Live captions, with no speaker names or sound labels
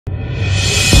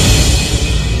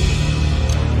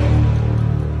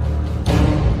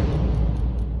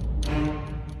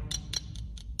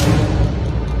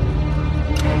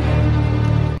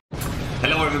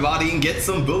and get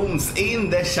some booms in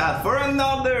the chat for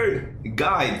another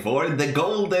guide for the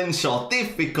golden shot.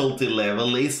 Difficulty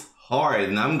level is hard,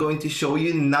 and I'm going to show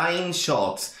you 9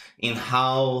 shots in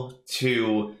how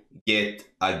to get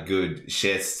a good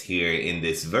chest here in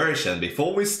this version.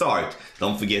 Before we start,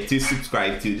 don't forget to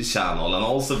subscribe to the channel and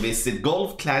also visit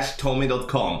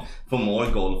golfclashtommy.com for more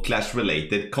Golf Clash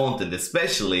related content.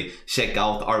 Especially check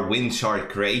out our win chart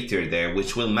creator there,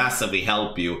 which will massively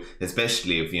help you,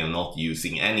 especially if you're not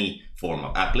using any form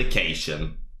of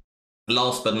application.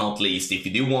 Last but not least, if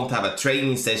you do want to have a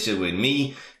training session with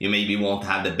me, you maybe want to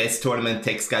have the best tournament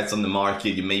text guides on the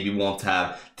market, you maybe want to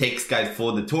have text guide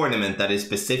for the tournament that is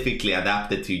specifically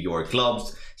adapted to your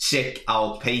clubs, check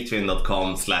out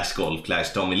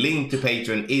patreon.com/golfclashtommy. Link to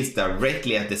Patreon is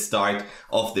directly at the start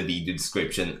of the video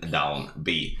description down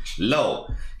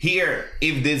below. Here,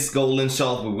 if this golden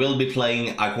shot, we will be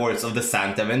playing a course of the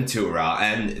Santa Ventura,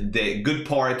 and the good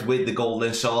part with the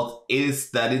golden shot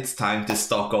is that it's time to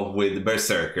stock up with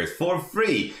berserkers for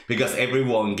free, because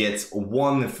everyone gets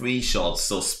 1 free shot,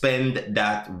 so spend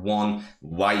that one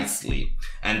wisely.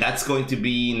 And that's going to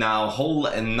be now hole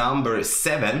number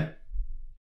 7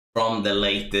 from the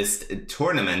latest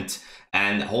tournament.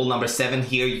 And hole number 7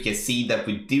 here, you can see that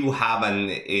we do have an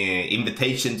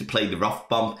invitation to play the rough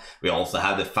bump. We also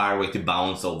have the fairway to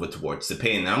bounce over towards the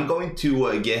pin. I'm going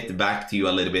to get back to you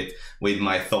a little bit with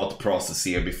my thought process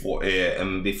here. Before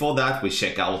that, we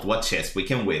check out what chest we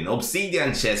can win.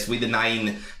 Obsidian chest with the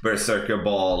 9 berserker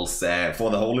balls for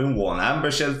the hole-in-one.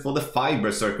 Amber chest for the 5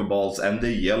 berserker balls and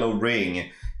the yellow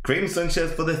ring. Crimson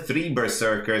chest for the 3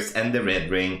 berserkers and the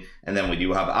red ring, and then we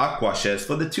do have aqua chest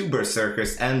for the 2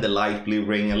 berserkers and the light blue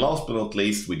ring, and last but not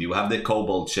least we do have the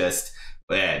cobalt chest,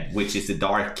 which is a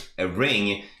dark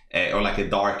ring, or like a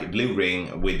dark blue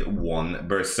ring with 1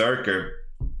 berserker.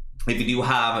 If you do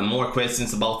have more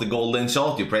questions about the golden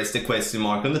shot, you press the question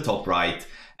mark on the top right,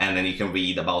 and then you can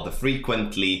read about the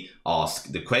frequently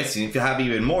asked the question. If you have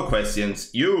even more questions,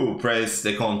 you press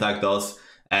the contact us,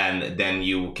 and then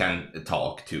you can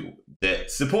talk to the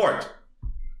support.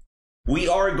 We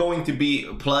are going to be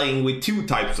playing with 2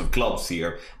 types of clubs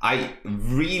here. I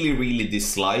really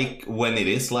dislike when it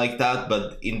is like that,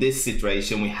 but in this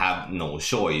situation we have no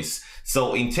choice.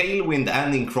 So in tailwind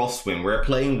and in crosswind, we're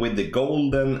playing with the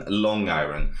golden long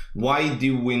iron. Why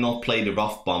do we not play the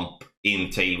rough bump in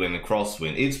tailwind and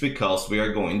crosswind? It's because we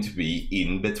are going to be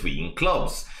in between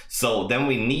clubs. So then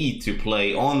we need to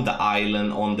play on the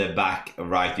island on the back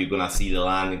right. You're gonna see the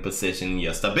landing position in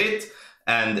just a bit,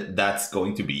 and that's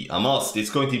going to be a must. It's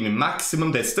going to be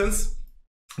maximum distance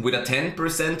with a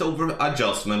 10% over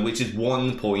adjustment, which is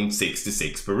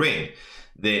 1.66 per ring.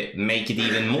 They make it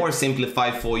even more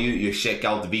simplified for you. You check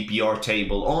out the VPR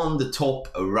table on the top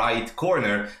right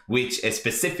corner, which is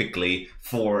specifically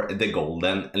for the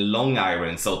golden long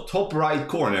iron. So top right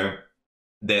corner,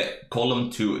 the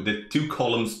 2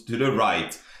 columns to the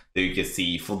right that you can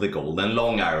see for the golden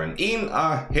long iron. In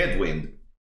a headwind,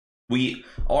 we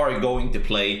are going to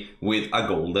play with a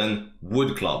golden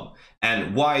wood club.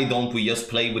 And why don't we just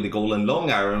play with the golden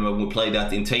long iron when we play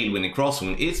that in tailwind and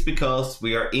crosswind? It's because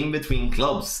we are in between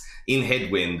clubs in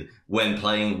headwind when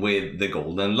playing with the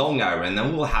golden long iron,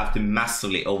 and we'll have to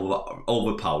massively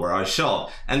overpower our shot,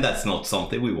 and that's not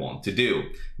something we want to do.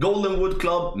 Golden wood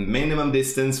club, minimum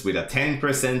distance with a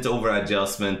 10% over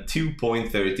adjustment,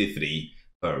 2.33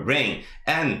 per ring.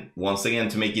 And once again,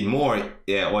 to make it more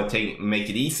make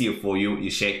it easier for you,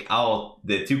 you check out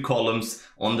the 2 columns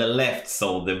on the left.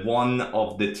 So the one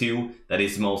of the 2 that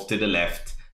is most to the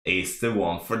left is the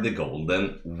one for the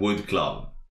golden wood club.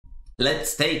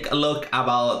 Let's take a look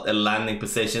about the landing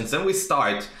positions, and we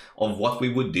start of what we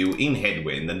would do in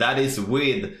headwind, and that is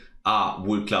with a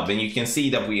wood club. And you can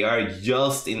see that we are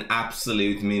just in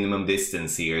absolute minimum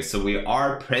distance here. So we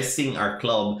are pressing our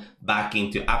club back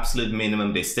into absolute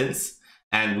minimum distance,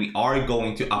 and we are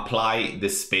going to apply the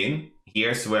spin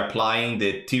here. So we're applying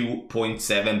the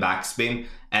 2.7 backspin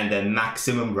and then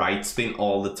maximum right spin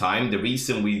all the time. The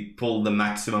reason we pull the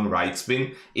maximum right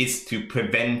spin is to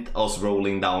prevent us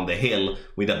rolling down the hill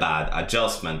with a bad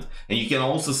adjustment. And you can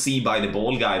also see by the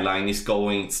ball guideline is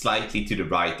going slightly to the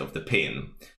right of the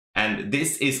pin. And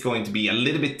this is going to be a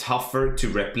little bit tougher to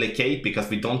replicate because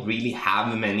we don't really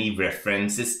have many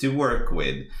references to work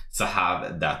with. So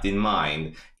have that in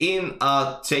mind. In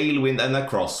a tailwind and a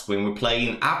crosswind, we're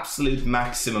playing absolute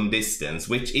maximum distance,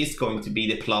 which is going to be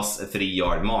the +3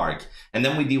 yard mark. And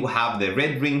then we do have the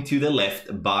red ring to the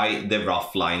left by the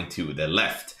rough line to the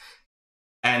left.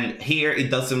 And here it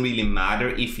doesn't really matter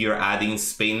if you're adding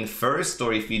spin first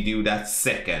or if you do that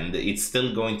second. It's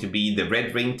still going to be the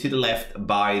red ring to the left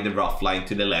by the rough line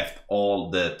to the left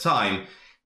all the time.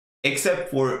 Except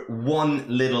for one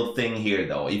little thing here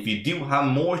though. If you do have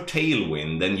more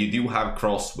tailwind than you do have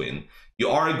crosswind, you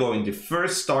are going to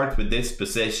first start with this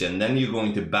position, then you're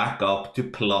going to back up to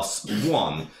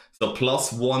 +1. So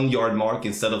 +1 yard mark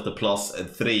instead of the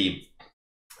 +3,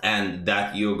 and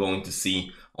that you're going to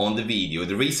see on the video.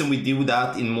 The reason we do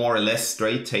that in more or less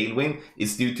straight tailwind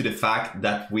is due to the fact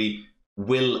that we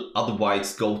will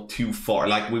otherwise go too far.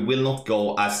 Like, we will not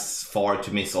go as far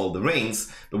to miss all the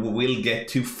rings, but we will get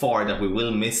too far that we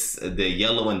will miss the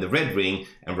yellow and the red ring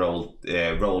and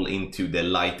roll into the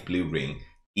light blue ring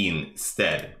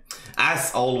instead.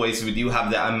 As always, we do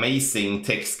have the amazing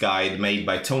text guide made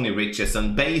by Tony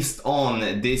Richardson based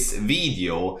on this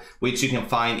video, which you can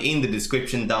find in the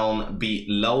description down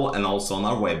below and also on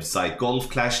our website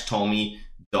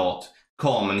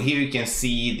golfclashtommy.com. And here you can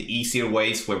see the easier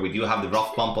ways where we do have the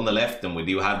rough bump on the left and we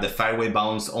do have the fairway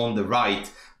bounce on the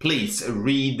right. Please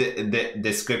read the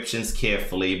descriptions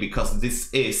carefully, because this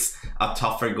is a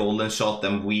tougher golden shot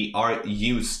than we are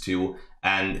used to.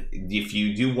 And if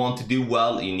you do want to do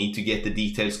well, you need to get the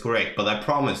details correct. But I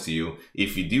promise you,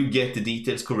 if you do get the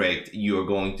details correct, you're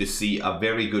going to see a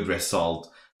very good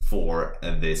result for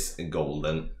this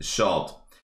golden shot.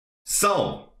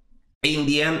 So, in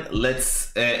the end,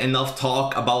 let's enough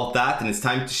talk about that, and it's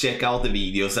time to check out the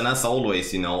videos. And as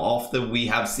always, you know, after we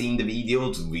have seen the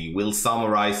videos, we will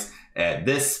summarize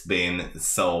this spin.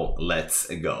 So let's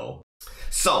go.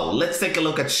 So let's take a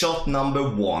look at shot number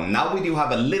 1. Now we do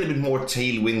have a little bit more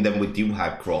tailwind than we do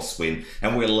have crosswind,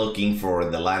 and we're looking for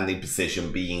the landing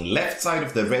position being left side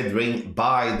of the red ring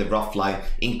by the rough line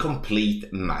in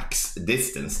complete max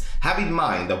distance. Have in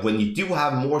mind that when you do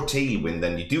have more tailwind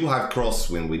than you do have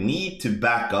crosswind, we need to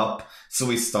back up. So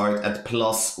we start at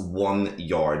 +1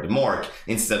 yard mark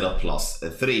instead of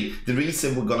 +3. The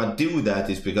reason we're gonna do that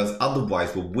is because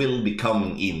otherwise we will be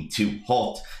coming in too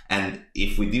hot. And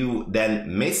if we do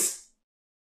then miss,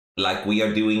 like we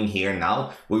are doing here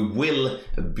now, we will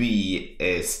be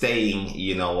staying,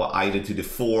 you know, either to the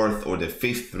 4th or the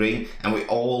 5th ring. And we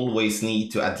always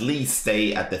need to at least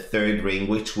stay at the 3rd ring,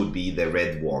 which would be the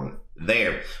red one.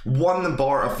 There, 1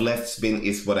 bar of left spin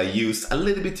is what I used, a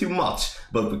little bit too much,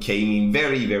 but we came in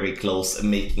very, very close,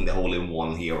 making the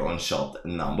hole-in-one here on shot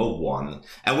number 1.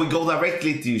 And we go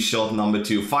directly to shot number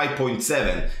 2,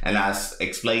 5.7, and as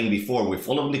explained before, we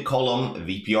follow the column,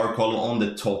 VPR column on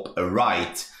the top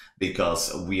right,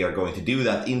 because we are going to do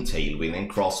that in tailwind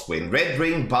and crosswind. Red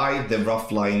ring by the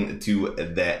rough line to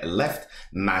the left,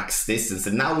 max distance,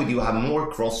 and now we do have more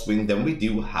crosswind than we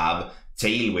do have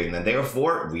tailwind, and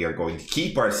therefore we are going to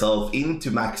keep ourselves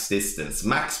into max distance,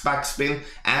 max backspin,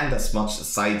 and as much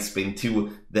side spin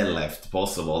to the left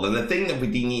possible. And the thing that we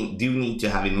do need to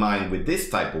have in mind with this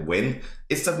type of wind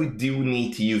is that we do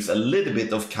need to use a little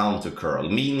bit of counter curl,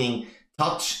 meaning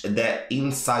touch the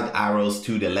inside arrows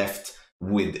to the left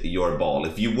with your ball.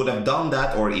 If you would have done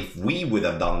that, or if we would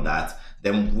have done that,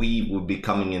 then we would be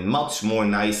coming in much more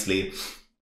nicely,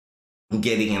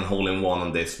 getting a hole-in-one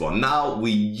on this one. Now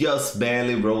we just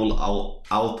barely roll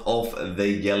out of the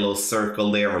yellow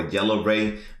circle there, or yellow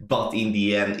ring, but in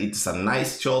the end it's a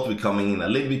nice shot. We're coming in a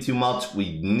little bit too much.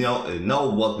 We know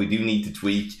what we do need to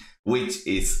tweak, which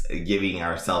is giving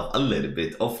ourselves a little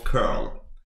bit of curl.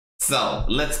 So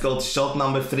let's go to shot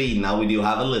number 3. Now we do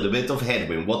have a little bit of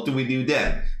headwind. What do we do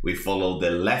then? We follow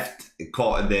the left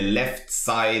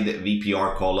side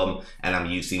VPR column, and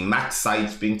I'm using max side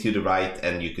spin to the right,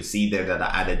 and you can see there that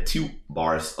I added 2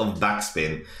 bars of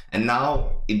backspin. And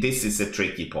now this is a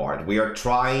tricky part. We are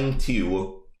trying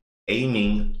to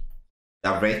aiming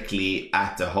directly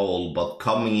at the hole, but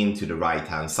coming into the right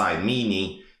hand side,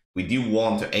 meaning we do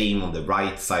want to aim on the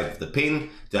right side of the pin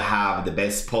to have the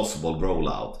best possible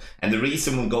rollout. And the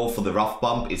reason we go for the rough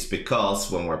bump is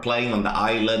because when we're playing on the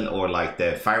island or like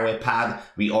the fairway pad,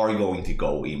 we are going to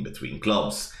go in between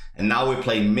clubs. And now we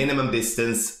play minimum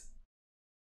distance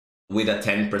with a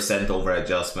 10% over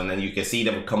adjustment, and you can see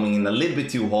that we're coming in a little bit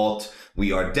too hot.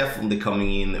 We are definitely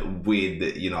coming in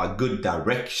with, you know, a good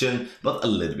direction, but a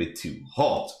little bit too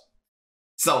hot.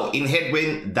 So in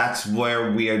headwind, that's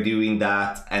where we are doing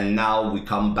that. And now we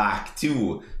come back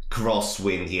to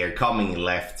crosswind here, coming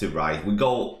left to right. We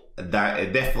go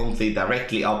definitely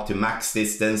directly up to max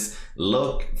distance.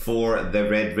 Look for the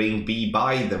red ring, be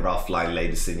by the rough line,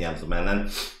 ladies and gentlemen.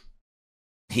 And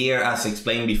here, as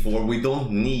explained before, we don't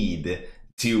need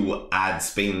to add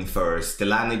spin first. The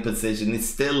landing position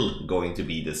is still going to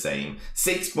be the same.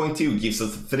 6.2 gives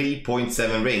us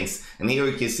 3.7 rings, and here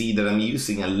you can see that I'm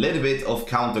using a little bit of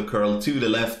counter curl to the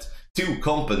left to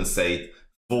compensate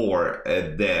for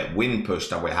the wind push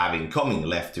that we're having coming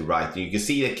left to right. You can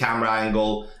see the camera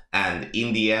angle And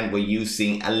in the end, we're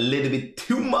using a little bit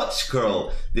too much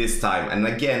curl this time. And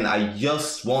again, I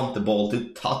just want the ball to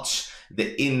touch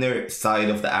the inner side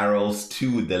of the arrows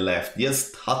to the left,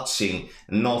 just touching,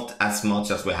 not as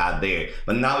much as we had there.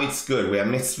 But now it's good. We have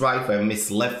missed right, we have missed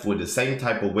left with the same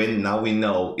type of wind. Now we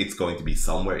know it's going to be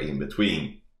somewhere in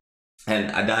between. And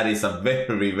that is a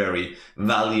very, very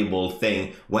valuable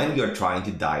thing when you're trying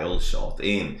to dial shot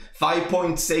in.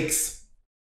 5.6,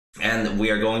 and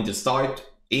we are going to start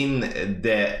in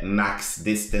the max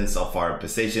distance of our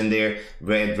position there.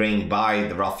 Red ring by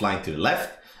the rough line to the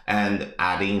left, and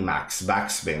adding max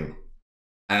backspin.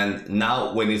 And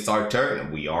now when it's our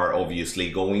turn, we are obviously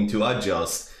going to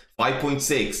adjust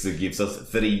 5.6, that gives us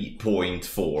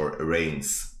 3.4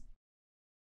 rings.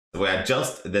 So we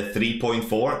adjust the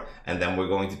 3.4, and then we're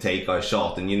going to take our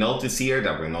shot. And you notice here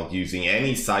that we're not using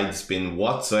any side spin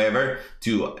whatsoever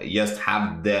to just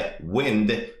have the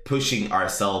wind pushing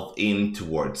ourselves in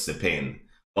towards the pin.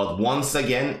 But once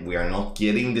again, we are not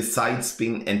getting the side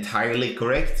spin entirely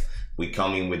correct. We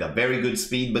come in with a very good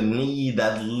speed, but need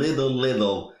that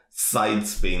little side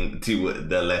spin to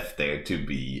the left there to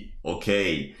be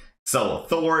okay. So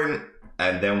Thorn,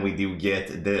 and then we do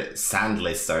get the Sand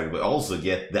Lizard. We also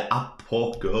get the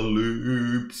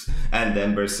Apocalypse, and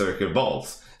then Berserker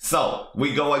Balls. So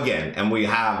we go again, and we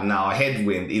have now a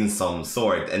headwind in some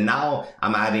sort. And now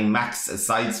I'm adding max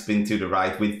side spin to the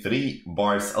right with 3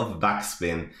 bars of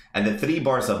backspin. And the 3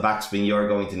 bars of backspin, you're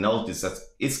going to notice that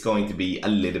it's going to be a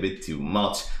little bit too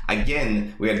much.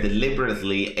 Again, we are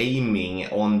deliberately aiming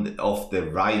off the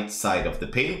right side of the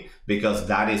pin, because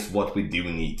that is what we do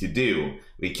need to do.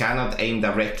 We cannot aim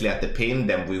directly at the pin,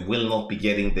 then we will not be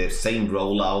getting the same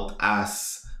rollout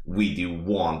as we do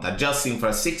want. Adjusting for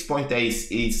a 6-point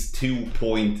ace is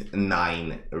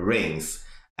 2.9 rings.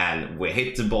 And we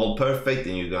hit the ball perfect,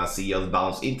 and you're gonna see us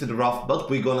bounce into the rough, but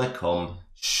we're gonna come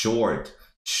short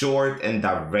and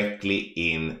directly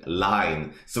in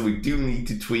line. So we do need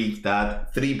to tweak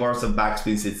that. 3 bars of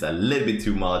backspins is a little bit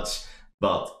too much.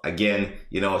 But again,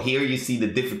 you know, here you see the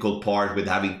difficult part with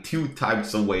having 2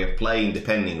 types of way of playing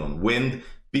depending on wind,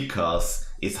 because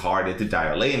it's harder to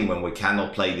dial in when we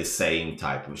cannot play the same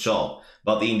type of shot.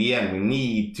 But in the end, we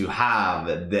need to have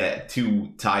the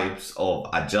 2 types of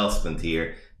adjustment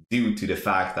here, due to the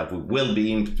fact that we will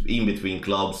be in between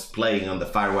clubs playing on the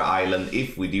Faroe Island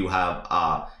if we do have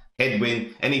a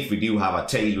headwind, and if we do have a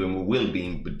tailwind, we will be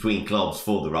in between clubs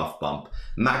for the rough bump.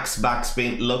 Max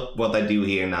backspin, look what I do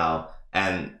here now.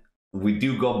 And we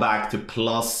do go back to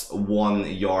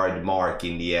 +1 yard mark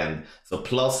in the end. So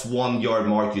 +1 yard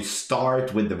mark, you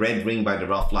start with the red ring by the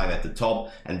rough line at the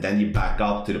top, and then you back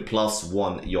up to the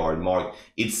 +1 yard mark.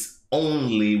 It's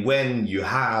only when you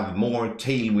have more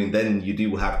tailwind than you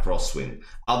do have crosswind.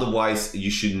 Otherwise, you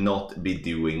should not be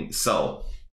doing so.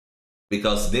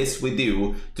 Because this we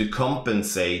do to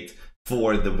compensate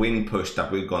for the wind push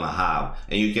that we're gonna have.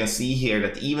 And you can see here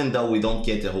that even though we don't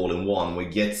get a hole in one, we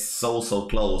get so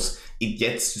close, it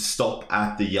gets to stop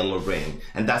at the yellow ring.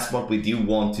 And that's what we do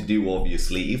want to do,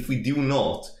 obviously. If we do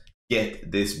not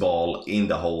get this ball in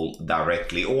the hole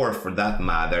directly, or for that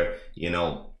matter, you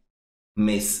know,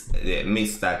 miss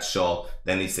that shot,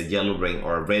 then it's a yellow ring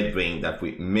or a red ring that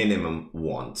we minimum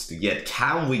want to get.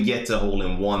 Can we get a hole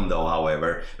in one though,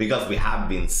 however, because we have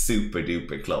been super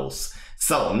duper close.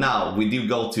 So now we do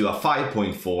go to a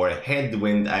 5.4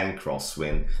 headwind and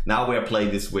crosswind. Now we have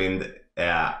played this wind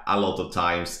a lot of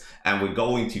times, and we're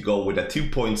going to go with a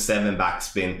 2.7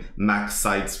 backspin, max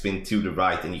side spin to the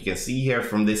right. And you can see here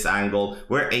from this angle,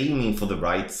 we're aiming for the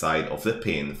right side of the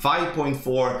pin.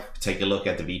 5.4, take a look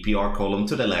at the VPR column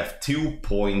to the left,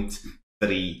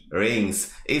 2.3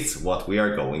 rings is what we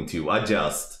are going to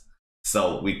adjust.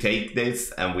 So we take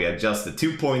this and we adjust the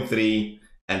 2.3,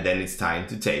 and then it's time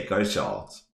to take our shot.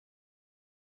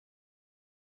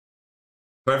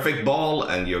 Perfect ball,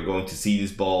 and you're going to see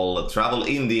this ball travel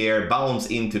in the air, bounce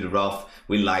into the rough.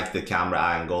 We like the camera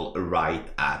angle right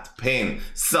at pin.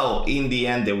 So in the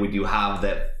end, there we do have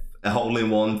the hole in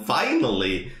one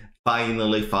finally. And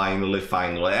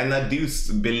I do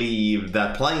believe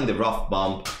that playing the rough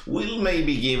bump will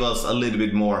maybe give us a little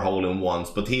bit more hole in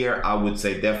ones. But here I would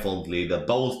say definitely that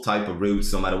both type of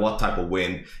routes, no matter what type of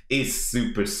wind, is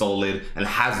super solid and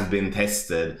has been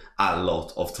tested a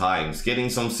lot of times. Getting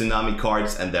some tsunami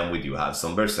cards, and then we do have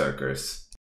some berserkers.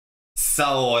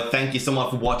 So thank you so much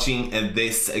for watching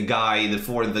this guide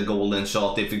for the golden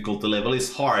shot. Difficulty level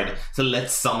is hard, so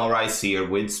let's summarize here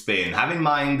with spin. Have in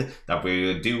mind that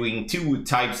we're doing two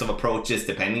types of approaches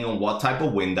depending on what type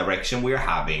of wind direction we're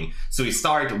having. So we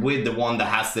start with the one that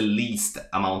has the least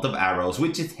amount of arrows,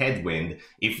 which is headwind.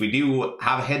 If we do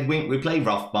have headwind, we play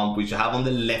rough bump, which you have on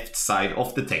the left side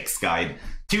of the text guide.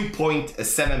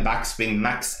 2.7 backspin,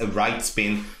 max right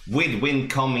spin, with wind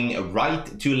coming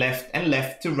right to left and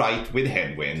left to right with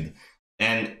headwind.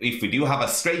 And if we do have a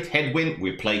straight headwind,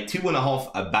 we play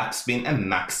 2.5 backspin and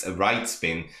max right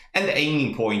spin. And the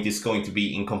aiming point is going to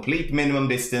be in complete minimum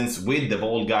distance with the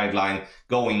ball guideline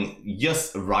going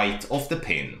just right off the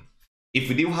pin. If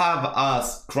we do have a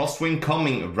crosswind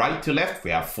coming right to left,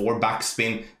 we have 4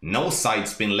 backspin, no side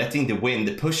spin, letting the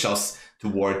wind push us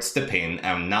towards the pin.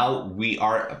 And now we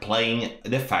are playing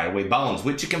the fairway bounce,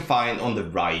 which you can find on the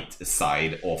right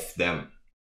side of the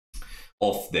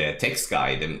text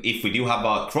guide. And if we do have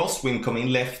a crosswind coming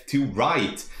left to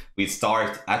right, we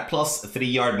start at plus 3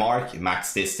 yard mark,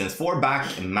 max distance 4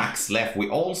 back, max left. We're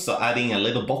also adding a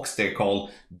little box there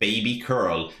called baby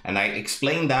curl, and I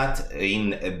explained that in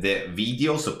the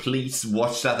video, so please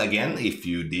watch that again if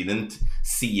you didn't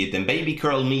see it. And baby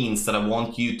curl means that I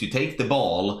want you to take the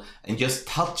ball and just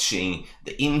touching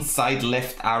the inside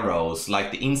left arrows,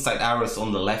 like the inside arrows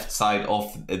on the left side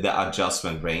of the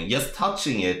adjustment ring, just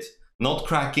touching it, not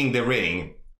cracking the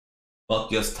ring,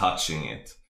 but just touching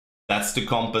it. That's to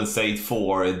compensate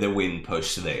for the wind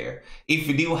push there. If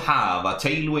we do have a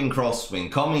tailwind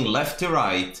crosswind coming left to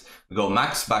right, we go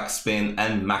max backspin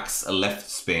and max left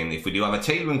spin. If we do have a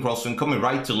tailwind crosswind coming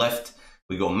right to left,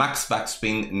 we go max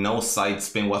backspin, no side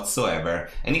spin whatsoever.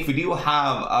 And if we do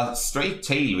have a straight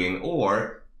tailwind,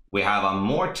 or we have a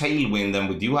more tailwind than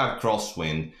we do have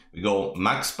crosswind, we go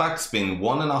max backspin,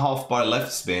 1.5 bar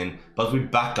left spin, but we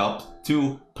back up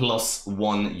to plus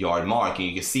 1 yard mark. And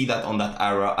you can see that on that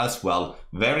arrow as well.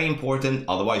 Very important,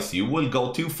 otherwise you will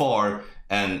go too far.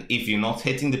 And if you're not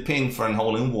hitting the pin for an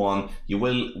hole-in-one, you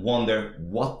will wonder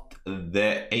what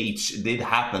the H did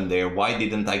happen there. Why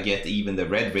didn't I get even the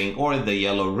red ring or the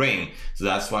yellow ring? So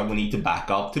that's why we need to back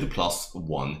up to the plus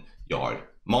 1 yard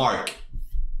mark.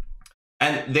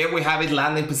 And there we have it,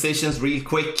 landing positions real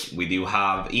quick. We do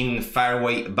have in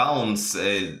fairway bounce,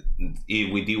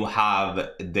 we do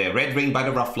have the red ring by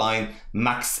the rough line,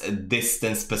 max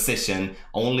distance position.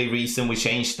 Only reason we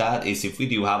change that is if we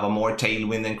do have a more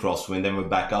tailwind and crosswind, then we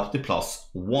back up to plus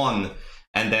 1.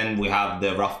 And then we have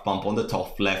the rough bump on the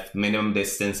top left, minimum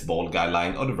distance, ball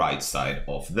guideline on the right side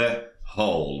of the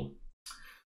hole.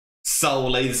 So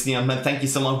ladies and gentlemen, thank you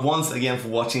so much once again for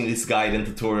watching this guide and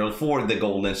tutorial for the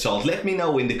golden shot. Let me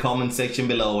know in the comment section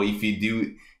below if you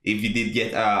did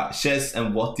get a chest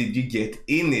and what did you get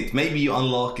in it. Maybe you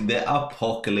unlocked the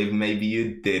apocalypse, maybe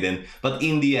you didn't. But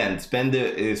in the end, spend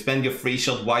your free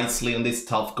shot wisely on this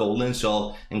tough golden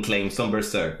shot and claim some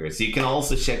berserkers. You can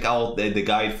also check out the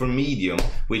guide for medium,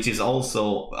 which is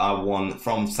also one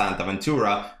from Santa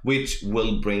Ventura, which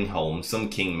will bring home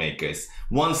some kingmakers.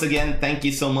 Once again, thank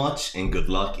you so much and good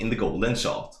luck in the golden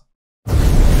shot.